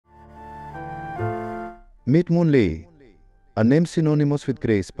Meet Moon Lee, a name synonymous with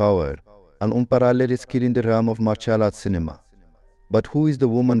grace, power, and unparalleled skill in the realm of martial arts cinema. But who is the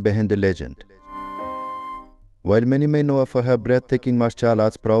woman behind the legend? While many may know her for her breathtaking martial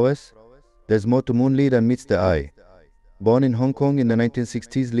arts prowess, there's more to Moon Lee than meets the eye. Born in Hong Kong in the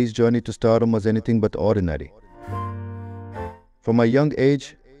 1960s, Lee's journey to stardom was anything but ordinary. From a young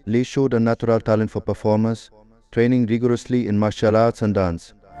age, Lee showed a natural talent for performance, training rigorously in martial arts and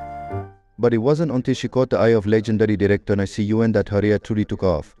dance. But it wasn't until she caught the eye of legendary director Naisi Yuen that her career truly took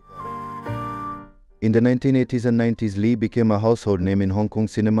off. In the 1980s and 90s, Lee became a household name in Hong Kong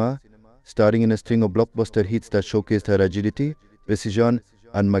cinema, starring in a string of blockbuster hits that showcased her agility, precision,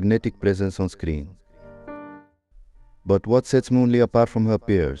 and magnetic presence on screen. But what sets Moon Lee apart from her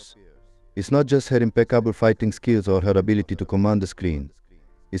peers? It's not just her impeccable fighting skills or her ability to command the screen.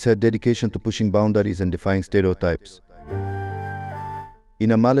 It's her dedication to pushing boundaries and defying stereotypes. In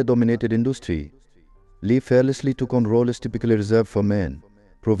a male-dominated industry, Lee fearlessly took on roles typically reserved for men,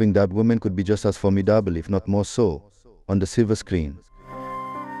 proving that women could be just as formidable, if not more so, on the silver screen.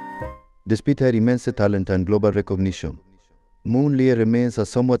 Despite her immense talent and global recognition, Moon Lee remains a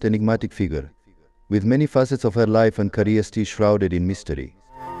somewhat enigmatic figure, with many facets of her life and career still shrouded in mystery.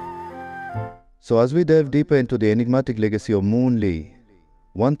 So as we delve deeper into the enigmatic legacy of Moon Lee,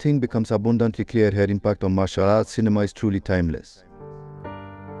 one thing becomes abundantly clear: her impact on martial arts cinema is truly timeless.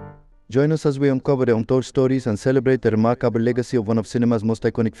 Join us as we uncover the untold stories and celebrate the remarkable legacy of one of cinema's most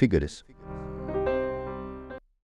iconic figures.